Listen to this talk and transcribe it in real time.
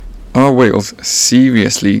Are Wales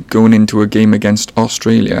seriously going into a game against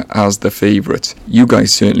Australia as the favourites? You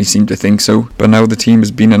guys certainly seem to think so, but now the team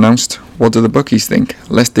has been announced, what do the bookies think?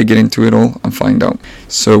 Let's dig into it all and find out.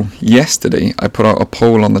 So yesterday I put out a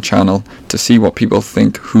poll on the channel to see what people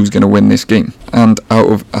think who's going to win this game. And out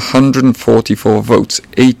of 144 votes,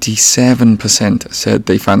 87% said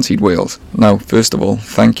they fancied Wales. Now, first of all,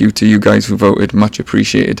 thank you to you guys who voted, much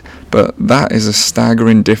appreciated. But that is a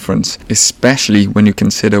staggering difference, especially when you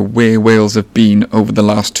consider where Wales have been over the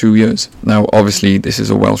last 2 years. Now, obviously, this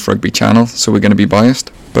is a Welsh rugby channel, so we're going to be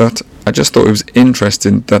biased. But I just thought it was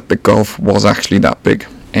interesting that the gulf was actually that big.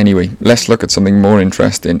 Anyway, let's look at something more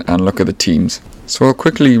interesting and look at the teams. So I'll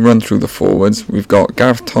quickly run through the forwards. We've got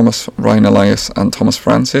Gareth Thomas, Ryan Elias and Thomas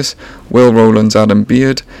Francis, Will Rowlands, Adam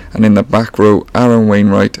Beard, and in the back row, Aaron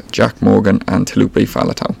Wainwright, Jack Morgan and Taulupe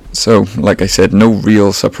Faletau. So, like I said, no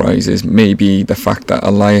real surprises. Maybe the fact that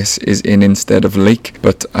Elias is in instead of Lake,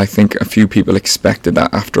 but I think a few people expected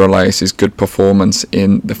that after Elias's good performance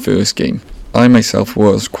in the first game. I myself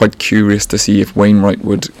was quite curious to see if Wainwright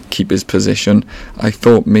would keep his position. I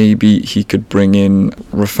thought maybe he could bring in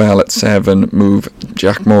Rafael at 7, move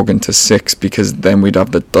Jack Morgan to 6, because then we'd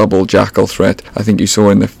have the double jackal threat. I think you saw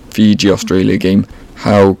in the Fiji-Australia game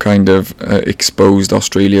how kind of exposed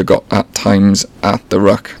Australia got at times at the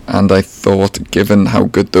ruck, and I thought, given how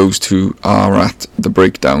good those two are at the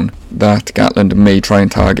breakdown, that Gatland may try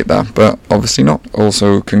and target that, but obviously not.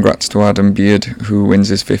 Also, congrats to Adam Beard, who wins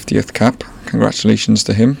his 50th cap. Congratulations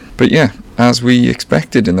to him. But yeah, as we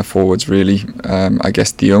expected in the forwards really, I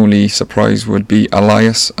guess the only surprise would be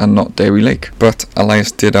Elias and not Dewi Lake. But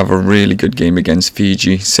Elias did have a really good game against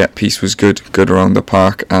Fiji. Set piece was good around the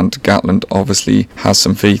park, and Gatland obviously has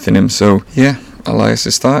some faith in him. So yeah, Elias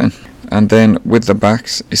is starting. And then with the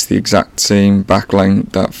backs, it's the exact same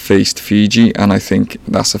backline that faced Fiji, and I think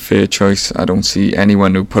that's a fair choice. I don't see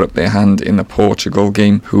anyone who put up their hand in the Portugal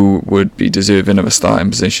game who would be deserving of a starting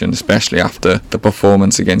position, especially after the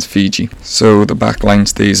performance against Fiji. So the backline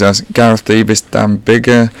stays as Gareth Davis, Dan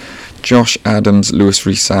Biggar, Josh Adams, Lewis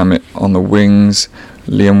Rees-Zammit on the wings,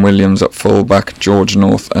 Liam Williams at fullback, George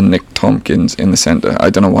North and Nick Tompkins in the centre. I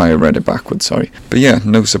don't know why I read it backwards, sorry. But yeah,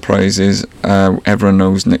 no surprises. Everyone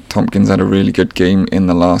knows Nick Tompkins had a really good game in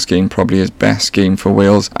the last game, probably his best game for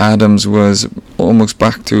Wales. Adams was almost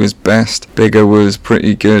back to his best. Biggar was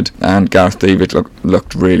pretty good, and Gareth David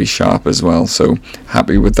looked really sharp as well. So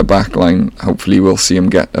happy with the back line. Hopefully we'll see him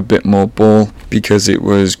get a bit more ball, because it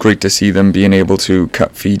was great to see them being able to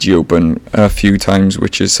cut Fiji open a few times,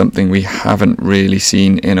 which is something we haven't really seen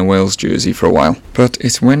in a Wales jersey for a while. But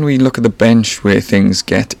it's when we look at the bench where things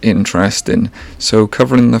get interesting. So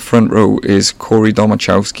covering the front row is Corey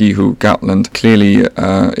Domachowski, who Gatland clearly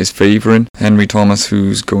is favouring, Henry Thomas,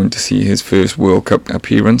 who's going to see his first World Cup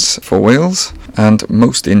appearance for Wales, and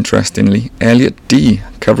most interestingly, Elliot Dee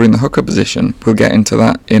covering the hooker position. We'll get into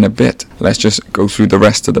that in a bit. Let's just go through the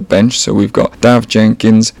rest of the bench. So we've got Dav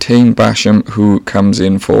Jenkins, Tane Basham, who comes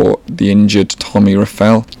in for the injured Tommy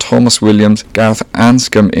Rafael, Thomas Williams, Gareth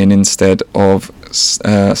Anscombe in instead of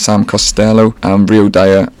Sam Costello, and Rio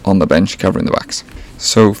Dyer on the bench covering the backs.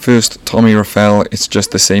 So first, Tommy Rafael, it's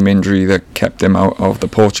just the same injury that kept him out of the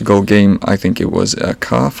Portugal game. I think it was a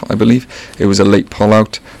calf, I believe. It was a late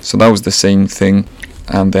pull-out, so that was the same thing.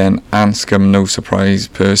 And then Anscombe, no surprise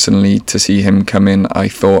personally to see him come in. I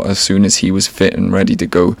thought as soon as he was fit and ready to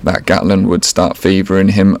go that Gatland would start favouring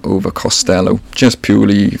him over Costello, just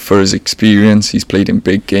purely for his experience. He's played in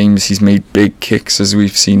big games, he's made big kicks as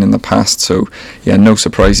we've seen in the past, so yeah, no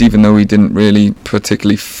surprise, even though he didn't really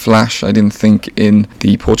particularly flash, I didn't think, in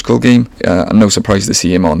the Portugal game. No surprise to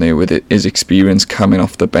see him on there with his experience coming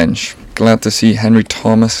off the bench. Glad to see Henry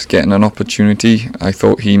Thomas getting an opportunity. I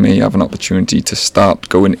thought he may have an opportunity to start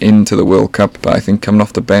going into the World Cup, but I think coming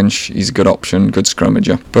off the bench, he's a good option, good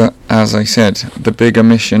scrummager. But as I said, the bigger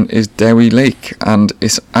mission is Dewi Lake, and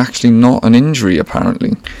it's actually not an injury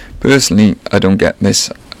apparently. Personally, I don't get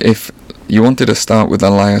this. If you wanted to start with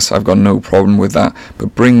Elias, I've got no problem with that,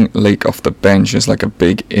 but bring Lake off the bench as like a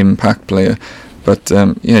big impact player. But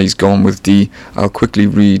yeah, he's gone with D. I'll quickly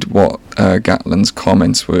read what Gatland's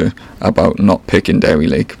comments were about not picking Dewi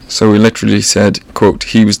Lake. So he literally said, quote,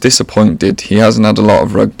 "He was disappointed. He hasn't had a lot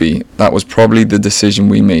of rugby. That was probably the decision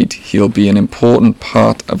we made. He'll be an important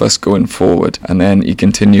part of us going forward." And then he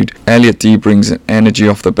continued, "Elliot Dee brings energy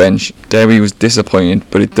off the bench. Dewi was disappointed,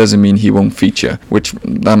 but it doesn't mean he won't feature." Which,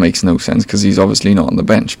 that makes no sense, because he's obviously not on the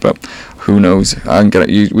bench. But who knows?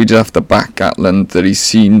 We just have to back Gatland that he's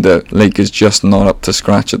seen that Lake is just not up to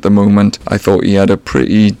scratch at the moment. I thought he had a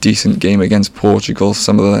pretty decent game against Portugal.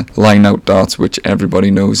 Some of the line-out darts, which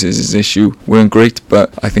everybody knows is his issue, weren't great,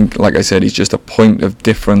 but I think, like I said, he's just a point of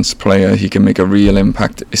difference player. He can make a real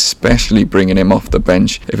impact, especially bringing him off the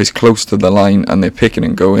bench. If it's close to the line and they're picking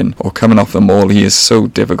and going or coming off the maul, he is so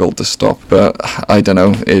difficult to stop. But I don't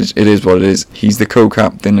know, it is what it is. He's the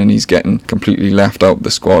co-captain and he's getting completely left out of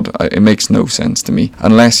the squad. It makes no sense to me,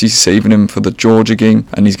 unless he's saving him for the Georgia game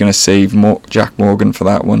and he's going to save Jack Morgan for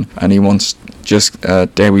that one, and he wants just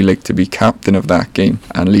Dewi Lake to be captain of that game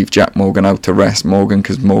and leave Jack Morgan out to rest Morgan,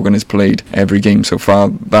 because Morgan has played every game so far.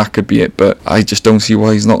 That could be it, but I just don't see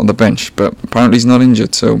why he's not on the bench. But apparently he's not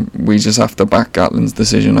injured, so we just have to back Gatland's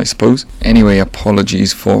decision, I suppose. Anyway,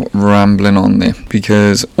 apologies for rambling on there,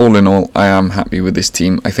 because all in all I am happy with this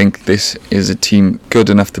team. I think this is a team good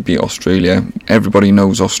enough to beat Australia. Everybody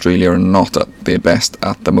knows Australia are not at their best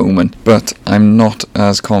at the moment, but I'm not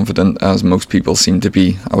as confident as most people seem to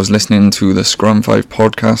be. I was listening to the Scrum 5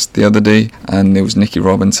 podcast the other day, and there was Nicky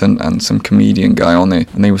Robinson and some comedian guy on there,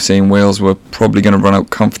 and they were saying Wales were probably going to run out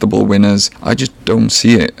comfortable winners. I just don't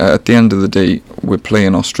see it. At the end of the day, we're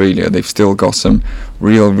playing Australia. They've still got some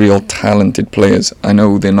real talented players. I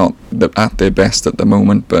know they're not at their best at the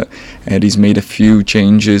moment, but Eddie's made a few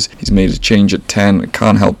changes. He's made a change at 10. I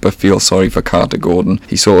can't help but feel sorry for Carter Gordon.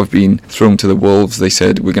 He's sort of been thrown to the wolves. They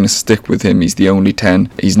said, we're going to stick with him. He's the only 10.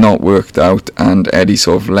 He's not worked out, and Eddie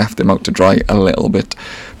sort of left him out to dry a little bit.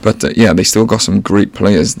 But yeah, they still got some great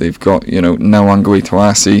players. They've got, Nawangwe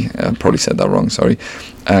Tawasi, I probably said that wrong, sorry.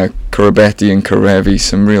 Karabetti and Karevi,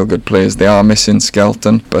 some real good players. They are missing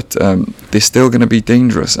Skelton, but they're still going to be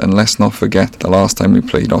dangerous. And let's not forget, the last time we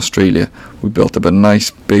played Australia, we built up a nice,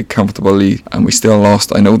 big, comfortable lead, and we still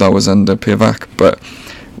lost. I know that was under Pivac, but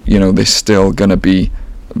they're still going to be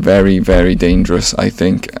very, very dangerous, I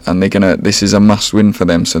think. And this is a must-win for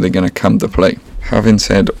them, so they're going to come to play. Having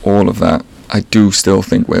said all of that, I do still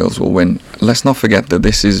think Wales will win. Let's not forget that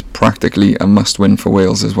this is practically a must-win for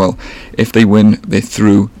Wales as well. If they win, they're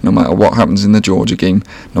through, no matter what happens in the Georgia game,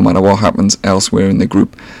 no matter what happens elsewhere in the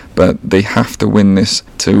group. But they have to win this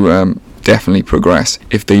to definitely progress.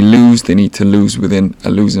 If they lose, they need to lose within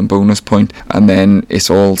a losing bonus point, and then it's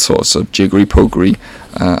all sorts of jiggery-pokery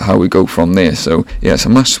how we go from there. So yeah, it's a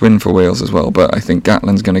must win for Wales as well, but I think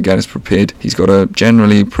Gatland's going to get us prepared. He's got a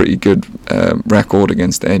generally pretty good record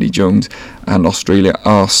against Eddie Jones, and Australia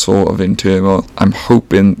are sort of in turmoil. I'm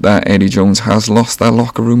hoping that Eddie Jones has lost that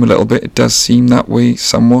locker room a little bit. It does seem that way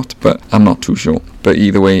somewhat, but I'm not too sure. But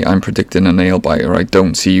either way, I'm predicting a nail biter. I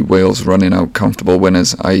don't see Wales running out comfortable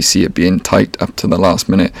winners. I see it being tight up to the last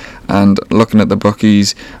minute. And looking at the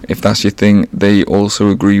bookies, if that's your thing, they also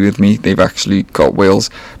agree with me. They've actually got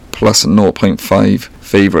Wales plus 0.5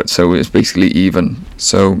 favourite, so it's basically even.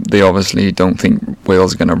 So they obviously don't think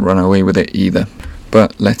Wales are going to run away with it either.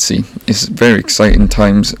 But let's see. It's very exciting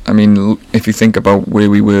times. I mean, if you think about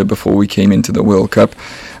where we were before we came into the World Cup,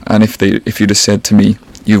 and if you'd have said to me,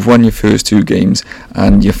 you've won your first 2 games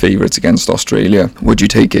and your favourites against Australia, would you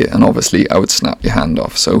take it? And obviously I would snap your hand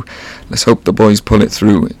off. So let's hope the boys pull it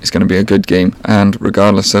through. It's going to be a good game, and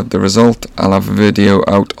regardless of the result, I'll have a video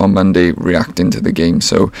out on Monday reacting to the game.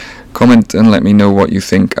 So comment and let me know what you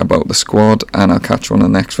think about the squad, and I'll catch you on the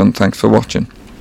next one. Thanks for watching.